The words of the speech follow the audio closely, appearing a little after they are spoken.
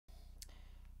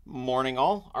Morning,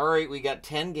 all. All right, we got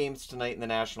 10 games tonight in the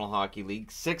National Hockey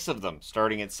League. 6 of them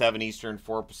starting at 7 Eastern,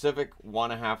 4 Pacific.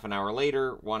 One a half an hour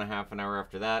later, one a half an hour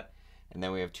after that. And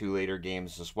then we have 2 later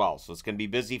games as well. So it's going to be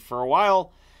busy for a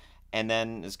while. And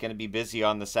then it's going to be busy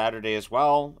on the Saturday as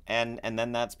well. And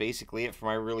then that's basically it for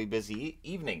my really busy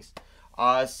evenings.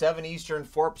 7 Eastern,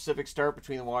 4 Pacific start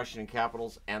between the Washington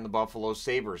Capitals and the Buffalo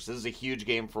Sabres. This is a huge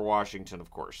game for Washington, of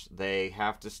course. They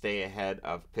have to stay ahead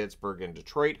of Pittsburgh and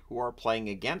Detroit, who are playing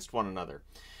against one another.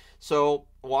 So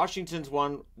Washington's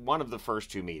won one of the first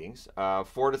 2 meetings.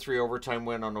 4-3 overtime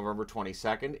win on November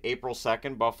 22nd. April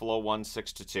 2nd, Buffalo won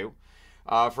 6-2.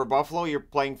 For Buffalo, you're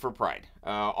playing for pride.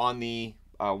 On the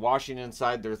Washington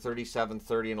side, they're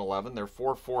 37-30-11. They're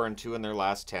 4-4-2 in their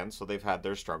last 10, so they've had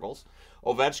their struggles.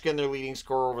 Ovechkin, their leading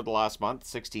scorer over the last month,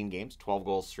 16 games, 12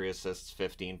 goals, 3 assists,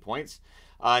 15 points.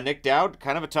 Nick Dowd,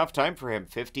 kind of a tough time for him.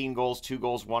 15 goals, 2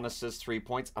 goals, 1 assist, 3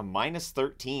 points, a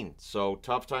 -13. So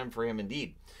tough time for him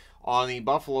indeed. On the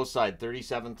Buffalo side,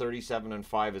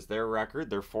 37-37-5 is their record.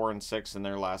 They're 4-6 in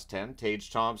their last 10. Tage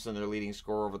Thompson, their leading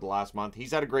scorer over the last month.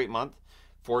 He's had a great month.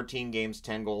 14 games,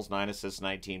 10 goals, 9 assists,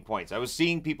 19 points. I was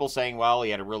seeing people saying, well,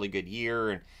 he had a really good year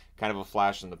and kind of a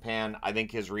flash in the pan. I think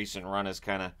his recent run has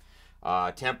kind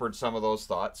of tempered some of those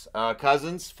thoughts.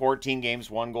 Cousins, 14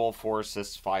 games, 1 goal, 4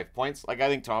 assists, 5 points. I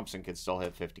think Thompson could still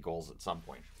hit 50 goals at some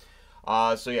point.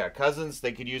 Cousins,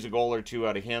 they could use a goal or 2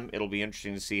 out of him. It'll be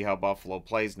interesting to see how Buffalo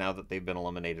plays now that they've been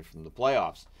eliminated from the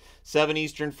playoffs. 7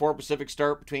 Eastern, 4 Pacific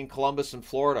start between Columbus and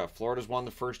Florida. Florida's won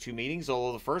the first 2 meetings,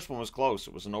 although the first one was close.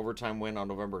 It was an overtime win on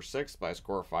November 6th by a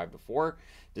score of 5-4.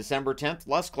 December 10th,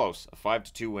 less close, a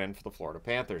 5-2 win for the Florida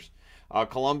Panthers.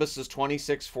 Columbus is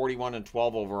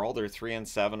 26-41-12 overall. They're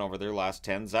 3-7 over their last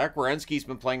 10. Zach Werenski's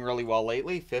been playing really well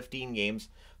lately. 15 games,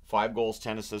 5 goals,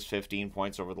 10 assists, 15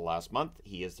 points over the last month.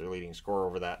 He is their leading scorer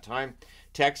over that time.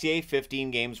 Texier,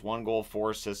 15 games, 1 goal,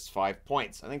 4 assists, 5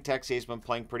 points. I think Texier's been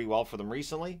playing pretty well for them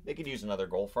recently. They could use another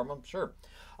goal from him, sure.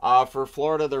 For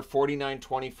Florida, they're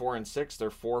 49-24-6. They're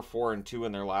 4-4-2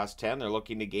 in their last 10. They're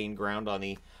looking to gain ground on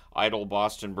the idle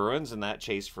Boston Bruins in that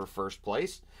chase for first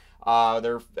place.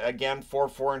 They're, again,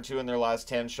 4-4-2 in their last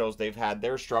 10, shows they've had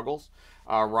their struggles.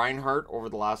 Reinhart, over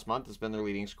the last month, has been their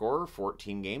leading scorer,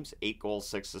 14 games, 8 goals,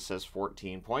 6 assists,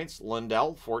 14 points.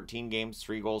 Lundell, 14 games,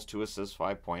 3 goals, 2 assists,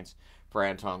 5 points for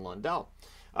Anton Lundell.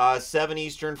 7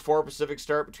 Eastern, 4 Pacific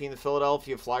start between the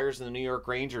Philadelphia Flyers and the New York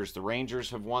Rangers. The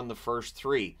Rangers have won the first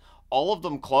 3. All of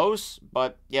them close,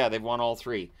 but yeah, they've won all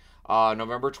 3.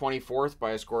 November 24th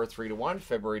by a score of 3-1,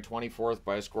 February 24th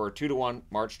by a score of 2-1,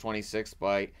 March 26th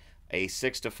by a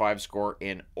 6-5 score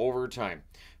in overtime.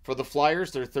 For the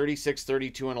Flyers, they're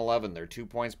 36-32-11. They're 2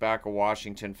 points back of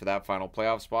Washington for that final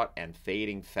playoff spot and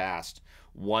fading fast.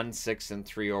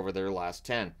 1-6-3 over their last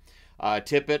 10.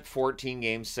 Tippett, 14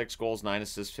 games, 6 goals, 9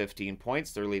 assists, 15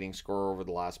 points. Their leading scorer over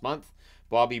the last month.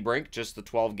 Bobby Brink, just the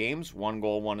 12 games, 1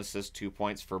 goal, 1 assist, 2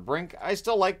 points for Brink. I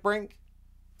still like Brink.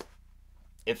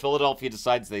 If Philadelphia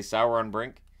decides they sour on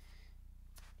Brink,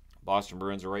 Boston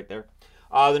Bruins are right there.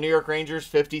 The New York Rangers,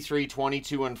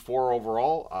 53-22-4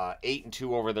 overall,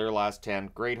 8-2 over their last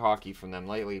 10. Great hockey from them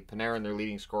lately. Panarin, their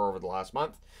leading scorer over the last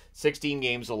month. 16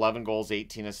 games, 11 goals,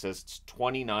 18 assists,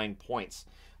 29 points.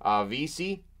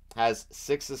 VC has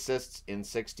 6 assists in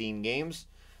 16 games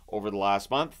over the last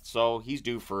month, so he's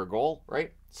due for a goal,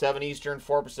 right? 7 Eastern,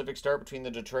 4 Pacific start between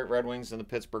the Detroit Red Wings and the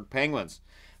Pittsburgh Penguins.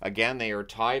 Again, they are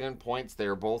tied in points. They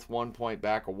are both 1 point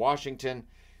back of Washington,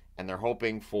 and they're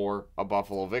hoping for a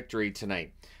Buffalo victory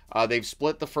tonight. They've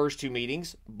split the first 2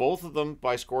 meetings, both of them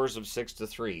by scores of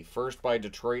 6-3. First by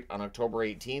Detroit on October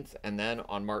 18th, and then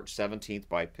on March 17th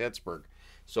by Pittsburgh.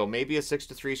 So maybe a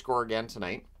 6-3 score again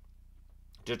tonight.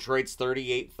 Detroit's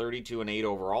 38-32-8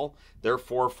 overall. They're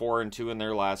 4-4-2 in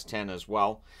their last 10 as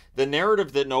well. The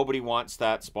narrative that nobody wants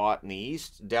that spot in the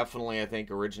East definitely, I think,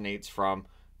 originates from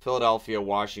Philadelphia,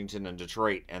 Washington, and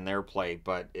Detroit and their play,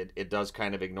 but it does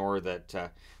kind of ignore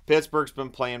that Pittsburgh's been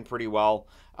playing pretty well.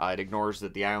 It ignores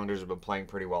that the Islanders have been playing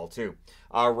pretty well too.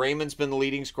 Raymond's been the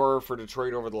leading scorer for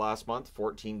Detroit over the last month,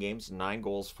 14 games, 9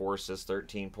 goals, 4 assists,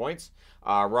 13 points.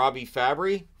 Robbie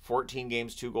Fabry, 14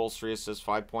 games, 2 goals, 3 assists,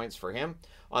 5 points for him.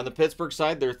 On the Pittsburgh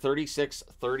side, they're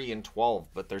 36-30-12,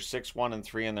 but they're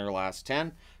 6-1-3 in their last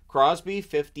 10. Crosby,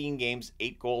 15 games,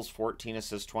 8 goals, 14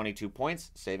 assists, 22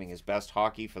 points, saving his best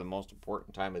hockey for the most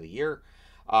important time of the year.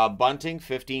 Bunting,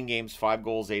 15 games, 5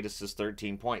 goals, 8 assists,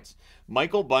 13 points.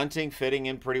 Michael Bunting fitting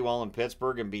in pretty well in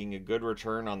Pittsburgh and being a good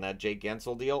return on that Jake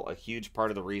Gensel deal, a huge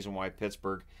part of the reason why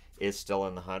Pittsburgh is still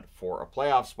in the hunt for a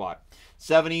playoff spot.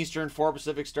 7 Eastern, 4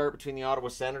 Pacific start between the Ottawa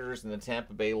Senators and the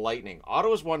Tampa Bay Lightning.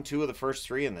 Ottawa's won 2 of the first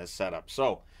 3 in this setup,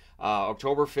 so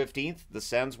October 15th, the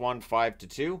Sens won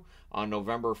 5-2. On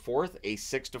November 4th, a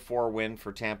 6-4 win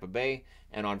for Tampa Bay.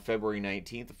 And on February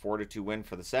 19th, a 4-2 win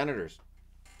for the Senators.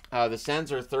 The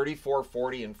Sens are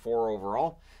 34-40-4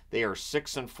 overall. They are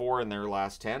 6-4 in their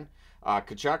last 10.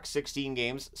 Tkachuk, 16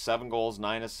 games, 7 goals,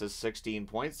 9 assists, 16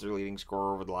 points. Their leading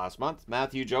scorer over the last month.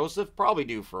 Matthew Joseph, probably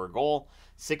due for a goal.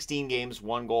 16 games,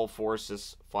 1 goal, 4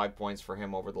 assists, 5 points for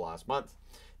him over the last month.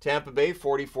 Tampa Bay,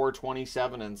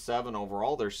 44-27-7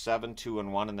 overall. They're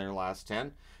 7-2-1 in their last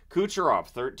 10. Kucherov,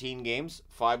 13 games,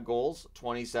 5 goals,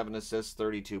 27 assists,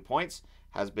 32 points.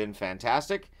 Has been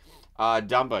fantastic.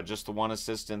 Dumba, just the 1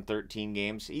 assist in 13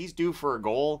 games. He's due for a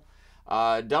goal.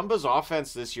 Dumba's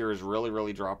offense this year has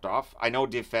really dropped off. I know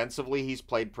defensively he's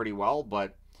played pretty well,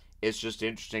 but it's just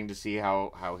interesting to see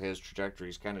how his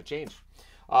trajectory's kind of changed.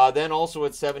 Then also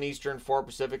at 7 Eastern, 4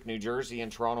 Pacific, New Jersey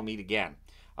and Toronto meet again.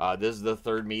 This is the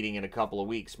third meeting in a couple of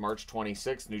weeks. March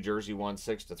 26th, New Jersey won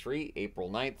 6-3. April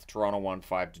 9th, Toronto won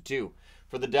 5-2.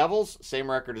 For the Devils, same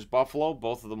record as Buffalo.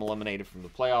 Both of them eliminated from the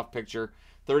playoff picture.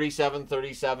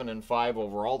 37-37-5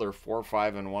 overall. They're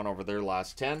 4-5-1 over their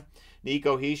last 10.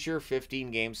 Nico Hischier,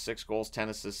 15 games, 6 goals, 10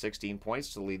 assists, 16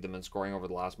 points to lead them in scoring over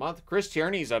the last month. Chris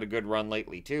Tierney's had a good run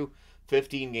lately too.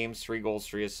 15 games, 3 goals,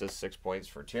 3 assists, 6 points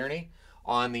for Tierney.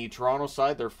 On the Toronto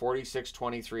side, they're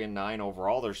 46-23-9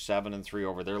 overall. They're 7-3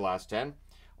 over their last 10.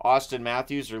 Austin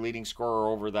Matthews, their leading scorer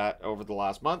over the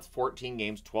last month. 14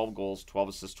 games, 12 goals, 12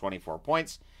 assists, 24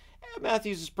 points. And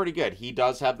Matthews is pretty good. He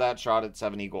does have that shot at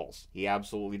 70 goals. He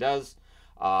absolutely does.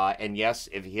 And yes,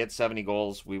 if he hits 70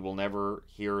 goals, we will never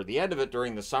hear the end of it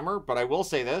during the summer. But I will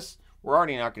say this, we're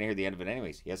already not going to hear the end of it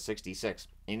anyways. He has 66.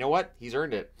 And you know what? He's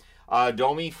earned it.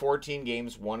 Domi, 14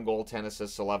 games, 1 goal, 10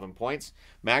 assists, 11 points.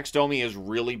 Max Domi has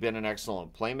really been an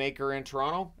excellent playmaker in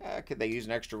Toronto. Could they use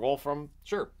an extra goal from him?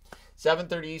 Sure.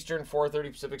 7:30 Eastern,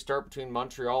 4:30 Pacific start between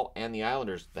Montreal and the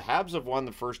Islanders. The Habs have won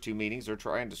the first 2 meetings. They're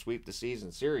trying to sweep the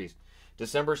season series.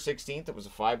 December 16th, it was a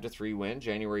 5-3 win.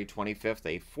 January 25th,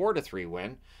 a 4-3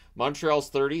 win.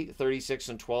 Montreal's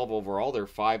 36-12 overall. They're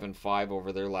 5-5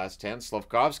 over their last 10.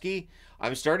 Slavkovsky,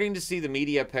 I'm starting to see the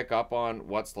media pick up on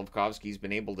what Slavkovsky's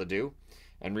been able to do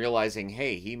and realizing,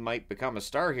 hey, he might become a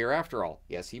star here after all.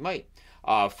 Yes, he might.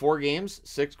 4 games,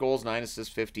 6 goals, 9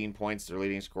 assists, 15 points. Their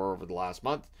leading scorer over the last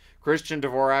month. Christian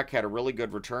Dvorak had a really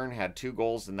good return, had 2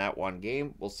 goals in that one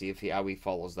game. We'll see how he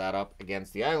follows that up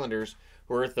against the Islanders,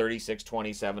 who are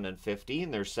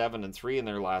 36-27-15. They're 7-3 in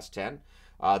their last 10.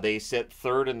 They sit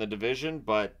third in the division,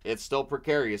 but it's still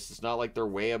precarious. It's not like they're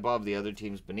way above the other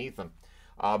teams beneath them.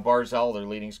 Barzal, their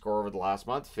leading scorer over the last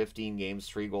month, 15 games,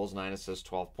 3 goals, 9 assists,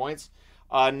 12 points.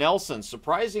 Nelson,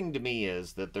 surprising to me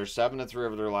is that they're 7-3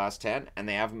 over their last 10, and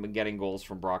they haven't been getting goals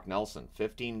from Brock Nelson.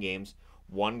 15 games,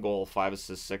 1 goal, 5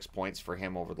 assists, 6 points for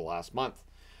him over the last month.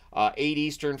 8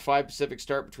 Eastern, 5 Pacific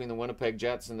start between the Winnipeg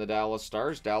Jets and the Dallas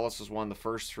Stars. Dallas has won the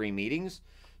first 3 meetings,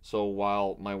 so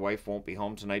while my wife won't be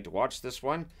home tonight to watch this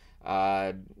one,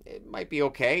 it might be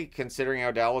okay considering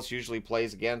how Dallas usually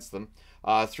plays against them.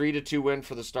 3-2 win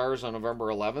for the Stars on November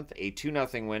 11th, a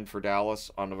 2-0 win for Dallas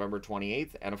on November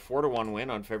 28th, and a 4-1 win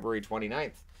on February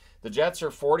 29th. The Jets are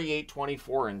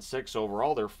 48-24-6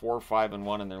 overall. They're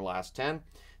 4-5-1 in their last 10.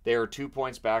 They are 2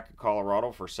 points back at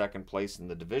Colorado for second place in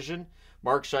the division.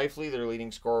 Mark Scheifele, their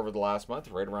leading scorer over the last month,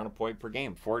 right around a point per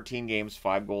game. 14 games,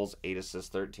 5 goals, 8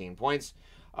 assists, 13 points.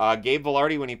 Gabe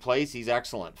Vilardi, when he plays, he's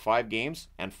excellent. 5 games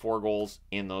and 4 goals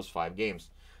in those 5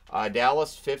 games.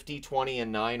 Dallas,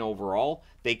 50-20-9 overall.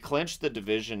 They clinch the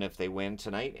division if they win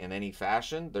tonight in any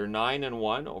fashion. They're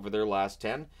 9-1 over their last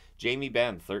 10. Jamie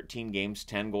Benn, 13 games,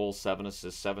 10 goals, 7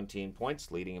 assists, 17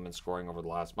 points, leading him in scoring over the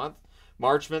last month.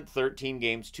 Marchment, 13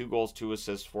 games, 2 goals, 2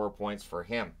 assists, 4 points for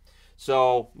him.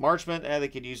 So, Marchment, they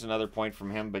could use another point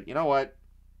from him, but you know what?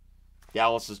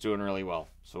 Dallas is doing really well.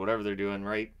 So whatever they're doing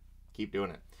right, keep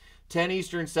doing it. 10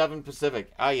 Eastern, 7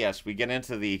 Pacific. Yes, we get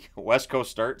into the West Coast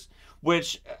starts,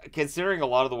 which, considering a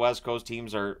lot of the West Coast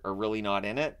teams are really not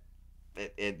in it,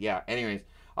 yeah, anyways.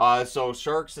 So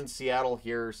Sharks in Seattle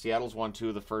here. Seattle's won 2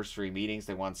 of the first 3 meetings.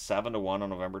 They won 7-1 on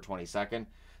November 22nd.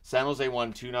 San Jose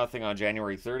won 2-0 on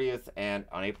January 30th, and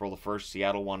on April the 1st,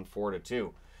 Seattle won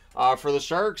 4-2. For the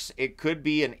Sharks, it could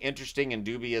be an interesting and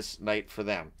dubious night for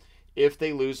them. If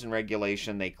they lose in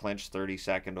regulation, they clinch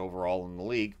 32nd overall in the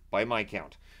league, by my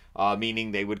count.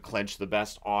 Meaning they would clinch the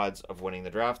best odds of winning the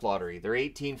draft lottery. They're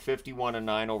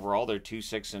 18-51-9 overall. They're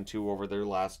 2-6-2 over their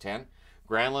last 10.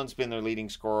 Granlund's been their leading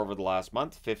scorer over the last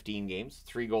month, 15 games,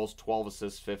 3 goals, 12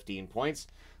 assists, 15 points.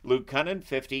 Luke Cunnin,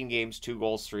 15 games, 2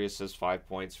 goals, 3 assists, 5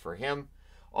 points for him.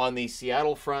 On the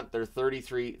Seattle front, they're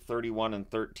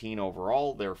 33-31-13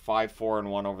 overall. They're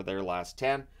 5-4-1 over their last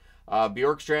 10.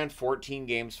 Bjorkstrand, 14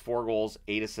 games, 4 goals,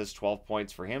 8 assists, 12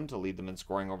 points for him to lead them in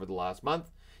scoring over the last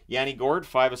month. Yanni Gourde,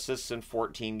 5 assists in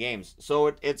 14 games. So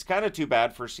it's kind of too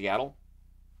bad for Seattle.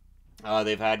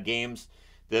 They've had games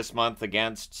this month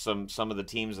against some of the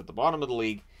teams at the bottom of the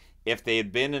league. If they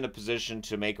had been in a position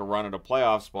to make a run at a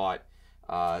playoff spot,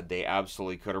 they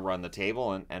absolutely could have run the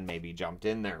table and maybe jumped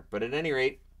in there. But at any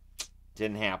rate,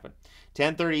 didn't happen.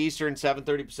 10:30 Eastern,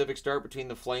 7:30 Pacific start between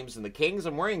the Flames and the Kings.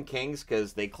 I'm wearing Kings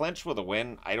because they clinched with a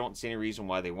win. I don't see any reason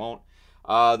why they won't.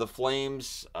 The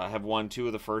Flames have won 2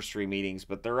 of the first 3 meetings,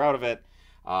 but they're out of it.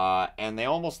 And they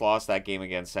almost lost that game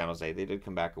against San Jose. They did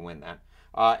come back and win that.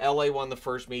 LA won the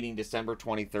first meeting December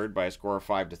 23rd by a score of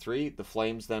 5-3. The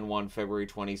Flames then won February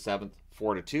 27th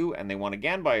 4-2, and they won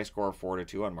again by a score of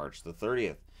 4-2 on March the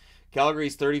 30th.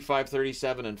 Calgary's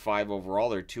 35-37 and 5 overall.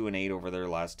 They're 2-8 over their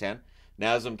last 10.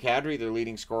 Nazem Kadri, their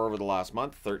leading scorer over the last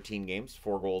month, 13 games,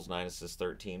 4 goals, 9 assists,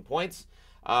 13 points.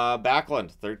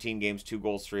 Backlund, 13 games, 2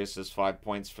 goals, 3 assists, 5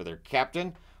 points for their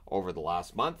captain over the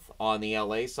last month. On the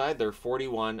LA side, they're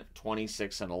 41,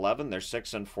 26, and 11. They're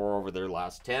 6-4 over their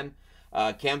last 10.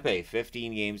 Kempe,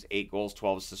 15 games, 8 goals,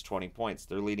 12 assists, 20 points.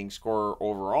 Their leading scorer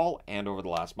overall and over the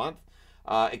last month.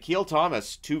 Akil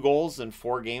Thomas, 2 goals in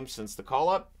 4 games since the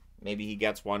call-up. Maybe he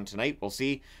gets one tonight. We'll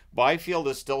see. Byfield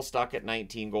is still stuck at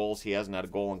 19 goals. He hasn't had a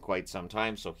goal in quite some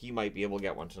time, so he might be able to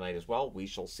get one tonight as well. We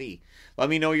shall see. Let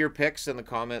me know your picks in the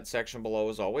comment section below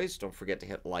as always. Don't forget to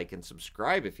hit like and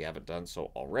subscribe if you haven't done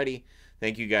so already.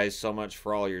 Thank you guys so much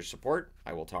for all your support.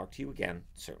 I will talk to you again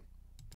soon.